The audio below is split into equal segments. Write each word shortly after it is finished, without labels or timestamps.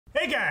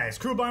Hey guys,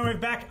 Creel Wave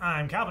back.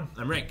 I'm Calvin.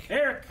 I'm Rick.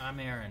 Eric. I'm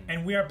Aaron.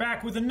 And we are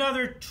back with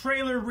another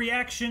trailer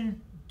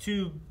reaction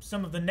to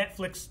some of the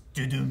Netflix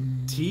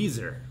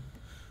Teaser.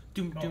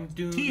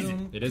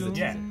 teasing. It is a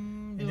Yeah. teaser.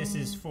 And this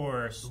is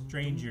for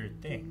Stranger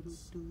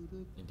Things.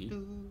 Indeed.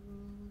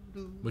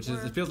 Which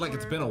is, it feels like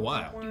it's been a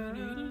while.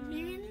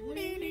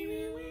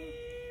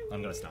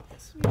 I'm gonna stop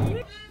this.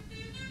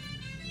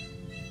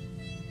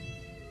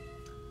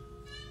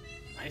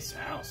 Nice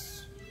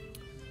house.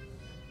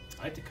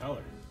 I like the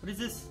color. What is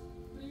this?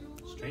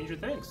 Stranger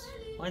Things.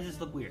 Why does this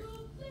look weird?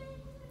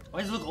 Why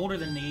does it look older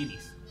than the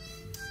 80s?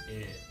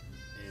 It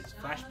is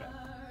flashback.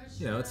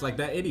 You know, it's like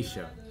that 80s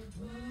show.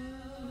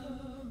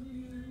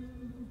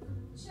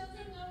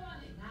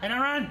 Hey,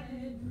 don't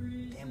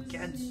run! Damn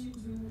kids.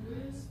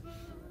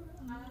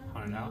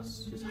 Haunted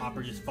house. Just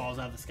Hopper just falls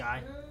out of the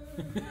sky.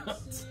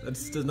 That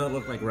just does not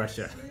look like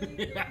Russia.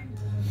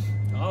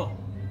 Oh.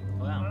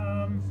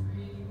 Wow.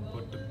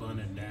 Put the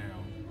bunny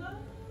down.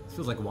 This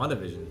feels like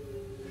WandaVision.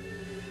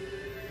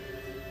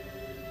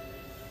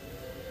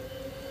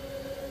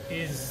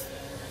 Is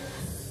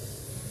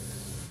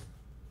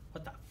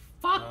What the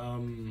fuck?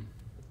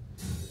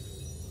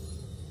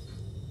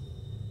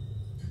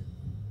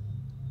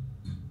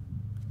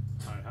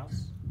 Haunted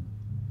house.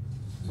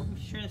 I'm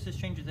sure this is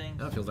Stranger Things.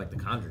 Now it feels like The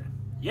Conjuring.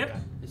 Yep.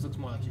 This looks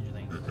more like Stranger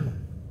Things.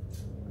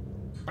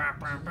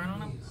 Clarify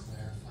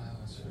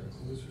what sort of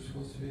clues we're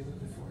supposed to be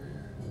looking for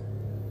here.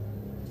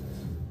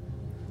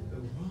 The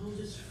world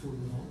is full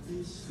of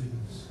obvious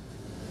things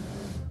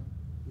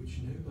which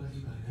nobody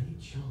by any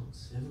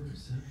chance ever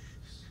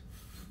observes.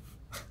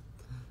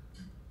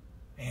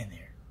 man,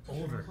 they're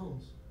older. Sherlock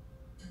Holmes.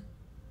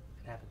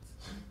 It happens.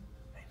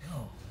 I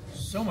know,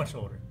 so much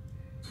older.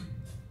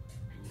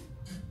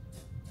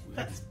 We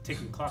had this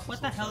ticking clock.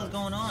 What the hell is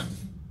going on?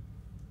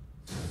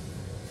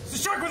 It's a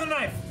shark with a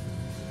knife.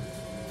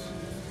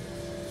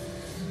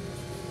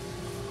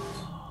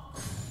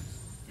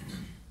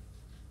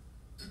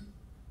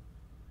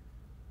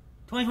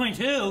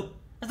 2022?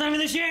 That's not even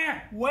this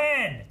year!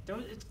 When?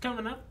 It's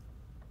coming up.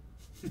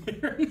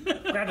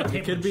 Grab the It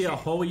tape. could be a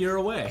whole year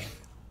away.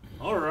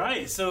 All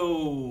right.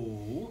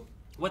 So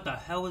What the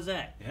hell was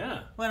that?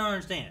 yeah. Well, I don't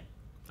understand.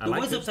 I It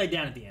liked was it. upside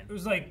down at the end, It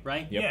was like,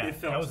 right? Yep. yeah, It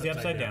felt that was the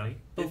upside down. down-y.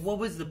 But what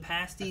was the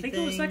pasty I think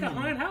thing? it was like a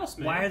haunted house,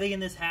 man. Why are they in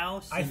this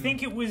house? I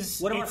think it was.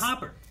 What about it's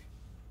Hopper?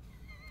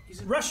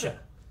 He's in Russia.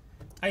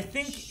 I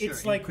think Sure,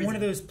 it's in like prison. one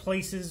of those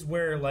places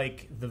where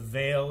like the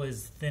veil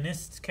is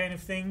thinnest kind of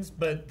things,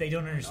 but they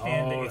don't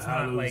understand that it's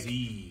not like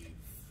Eve.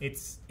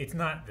 it's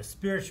not the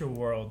spiritual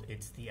world,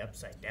 it's the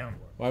upside down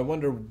world. Well, I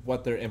wonder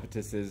what their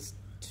impetus is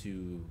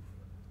to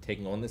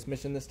taking on this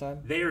mission this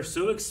time. They are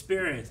so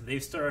experienced.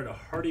 They've started a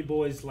Hardy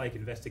Boys-like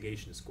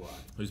investigation squad.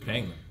 Who's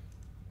paying them?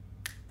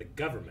 The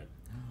government.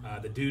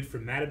 The dude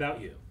from Mad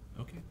About You.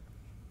 Okay.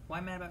 Why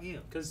mad about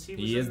you? Because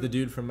He is the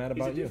dude from Mad He's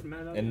the About dude You. from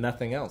Mad About And You.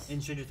 nothing else.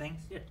 In Stranger Things?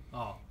 Yeah.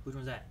 Oh, which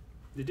one's that?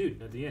 The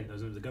dude at the end.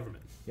 Those are the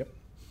government. Yep.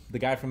 The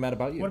guy from Mad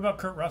About You. What about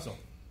Kurt Russell?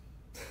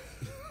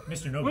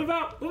 Mr. Nobody.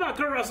 What about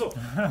Kurt Russell?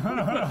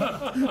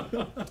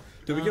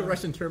 Did we get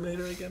Russian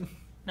Terminator again?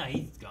 No,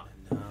 he's gone.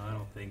 No, I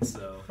don't think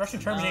so. Russian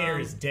Terminator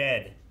is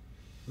dead.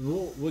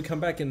 Will we come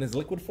back in his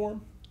liquid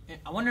form?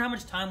 I wonder how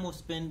much time we'll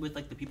spend with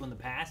like the people in the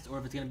past, or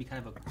if it's gonna be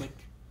kind of a quick,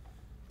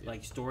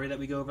 like story that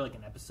we go over, like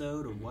an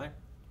episode, or what.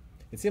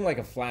 It seemed like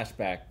a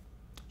flashback.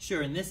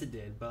 Sure, in this it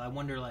did, but I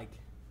wonder like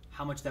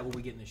how much that will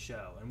we get in the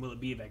show, and will it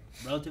be like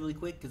relatively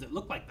quick? Because it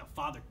looked like the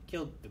father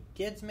killed the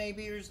kids,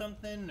 maybe, or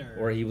something,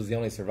 Or he was the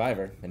only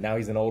survivor, and now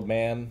he's an old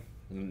man,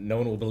 and no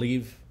one will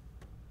believe.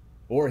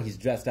 Or he's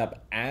dressed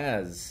up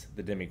as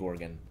the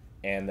Demogorgon,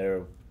 and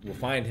we'll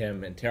find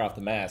him and tear off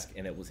the mask,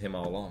 and it was him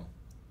all along.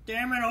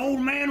 Damn it, old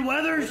man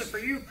Weathers! Is it for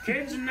you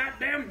kids and that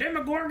damn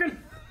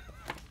Demogorgon?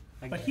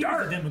 But he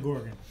was the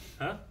Demogorgon.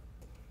 Huh?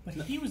 But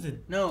he was the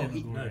No,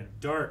 Demogorgon. No,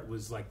 Dart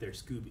was like their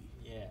Scooby.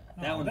 Yeah,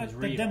 that one that's was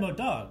real. the demo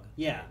dog.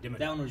 Yeah, Demo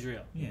that dog. one was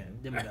real. Yeah.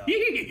 Demo dog.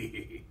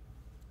 That'd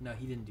No,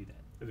 he didn't do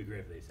that. be great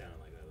if they sounded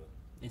like that, though.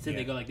 Instead, Yeah.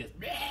 they go like this,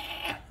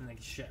 and they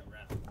shut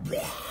around. Yeah,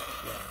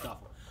 it's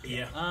awful.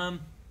 Yeah.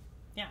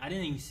 Yeah, I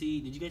didn't even see.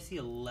 Did you guys see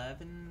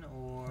 11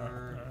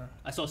 or?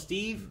 I saw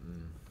Steve,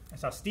 I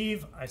saw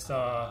Steve. I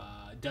saw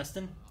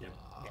Dustin. Yeah.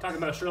 Talking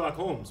about Sherlock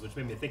Holmes, which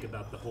made me think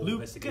about the whole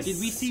Lucas. investigation.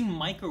 Did we see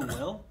Mike or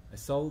Will? I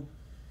saw...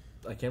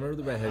 I can't remember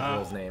the redhead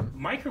girl's name.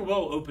 Mike or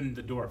Will opened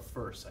the door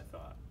first, I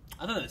thought.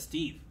 I thought it was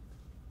Steve.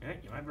 Yeah,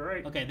 you might be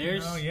right. Okay,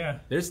 there's. Oh yeah.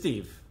 There's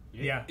Steve.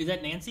 Yeah. Is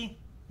that Nancy?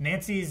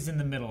 Nancy's in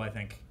the middle, I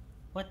think.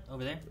 What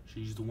over there?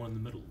 She's the one in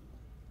the middle.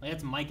 Like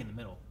that's Mike in the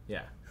middle.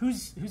 Yeah.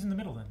 Who's in the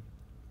middle then?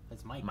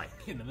 That's Mike. Mike.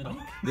 in the middle.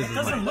 This It is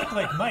doesn't Mike. look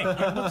like Mike.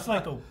 It looks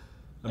like a.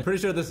 I'm pretty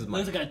sure this is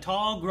Mike. Looks like a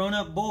tall,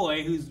 grown-up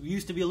boy who's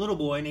used to be a little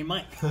boy named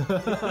Mike.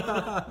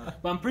 But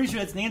I'm pretty sure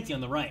that's Nancy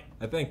on the right,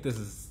 I think this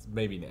is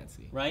maybe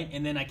Nancy. right?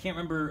 And then I can't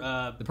remember.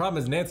 The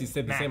problem is Nancy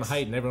stayed the Max. same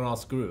height and everyone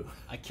else grew.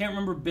 I can't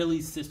remember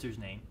Billy's sister's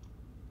name.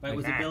 Right?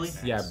 Was it Max. Billy?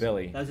 Yeah,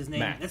 Billy. That was his name.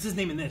 Max. That's his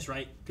name in this,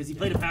 right? Because he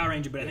played a Power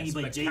Ranger, but I think he Yes,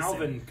 played but Jason.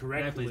 Calvin and I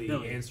correctly played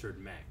Billy. answered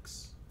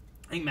Max.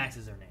 I think Max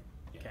is their name.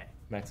 Yeah. Okay.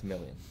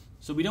 Maximilian.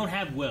 So we don't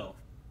have Will.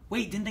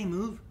 Wait, didn't they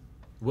move?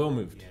 Will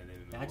moved. Yeah, they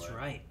moved That's away.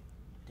 right.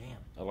 Damn.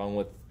 Along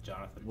with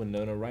Jonathan.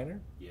 Winona Ryder.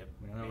 Yep.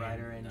 Winona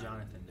Ryder and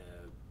Jonathan.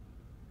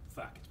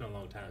 Fuck, it's been a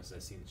long time since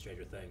I've seen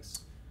Stranger Things.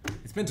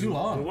 It's been too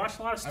long. We watched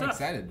a lot of stuff. I'm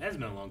excited. It has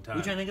been a long time. Who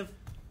you trying to think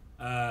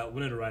of?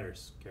 Winona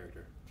Ryder's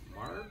character.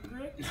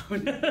 Margaret?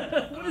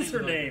 What is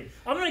her name?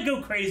 I'm gonna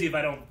go crazy if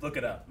I don't look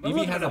it up.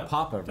 Evie has a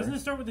pop over. Doesn't it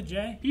start with a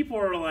J? People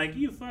are like,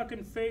 you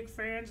fucking fake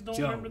fans don't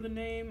Joe. remember the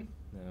name.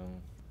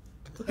 No.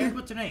 Eric,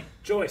 what's her name?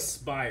 Joyce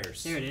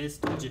Byers. There it is.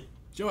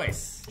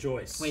 Joyce.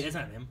 Joyce. Wait, that's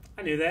not him.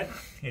 I knew that.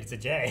 It's a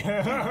J.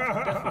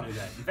 Definitely knew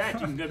that. In fact,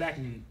 you can go back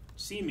and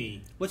see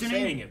me What's her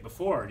saying name? it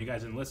before. You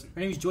guys didn't listen.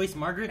 Her name is Joyce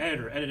Margaret.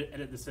 Editor,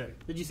 edit this in.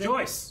 Did you say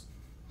Joyce?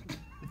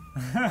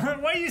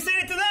 Why are you saying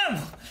it to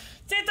them?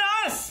 Say it to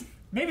us.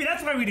 Maybe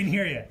that's why we didn't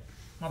hear you,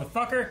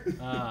 motherfucker.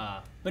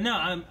 But no,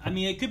 I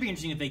mean, it could be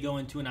interesting if they go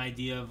into an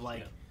idea of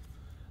like,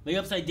 the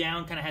Upside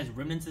Down kind of has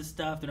remnants of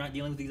stuff. They're not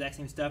dealing with the exact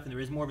same stuff, and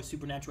there is more of a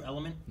supernatural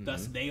element.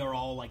 Thus, they are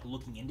all like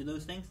looking into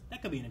those things.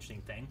 That could be an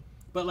interesting thing.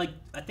 But like,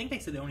 I think they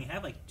said they only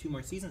have like 2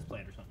 more seasons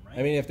planned or something, right?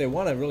 I mean, if they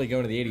want to really go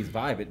into the 80s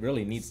vibe, it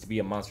really needs to be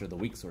a Monster of the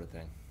Week sort of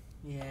thing.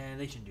 yeah,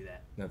 they shouldn't do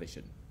that. No, they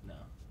shouldn't. No,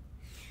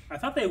 I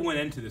thought they went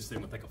into this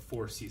thing with like a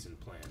 4-season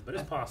plan, but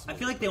it's possible. I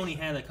feel like they only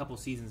had a couple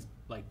seasons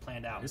like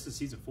planned out. This is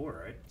season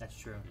 4, right? That's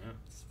true.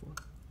 Yeah.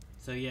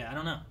 So yeah, I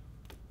don't know.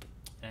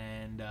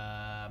 And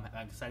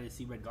I'm excited to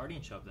see Red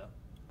Guardian show up though.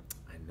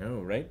 I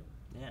know, right?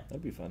 Yeah,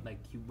 That'd be fun. like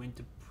he went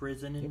to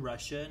prison in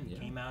Russia and Yeah.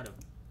 came out a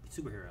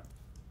superhero.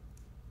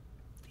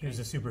 He was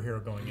a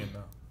superhero going in,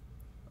 though.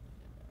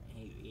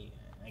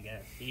 I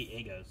guess he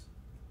ate egos.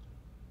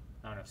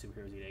 I don't know if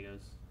superheroes eat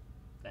egos.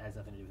 That has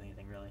nothing to do with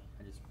anything really.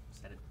 I just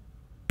said it.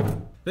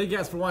 Thank you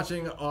guys for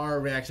watching our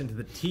reaction to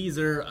the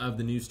teaser of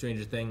the new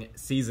Stranger Thing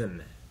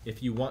season.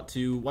 If you want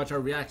to watch our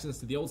reactions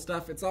to the old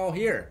stuff, it's all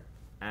here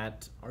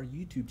at our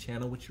YouTube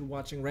channel, which you're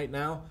watching right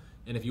now.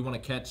 And if you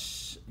want to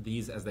catch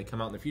these as they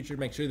come out in the future,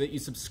 make sure that you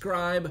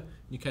subscribe and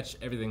you catch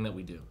everything that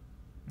we do.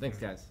 Thanks,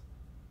 guys.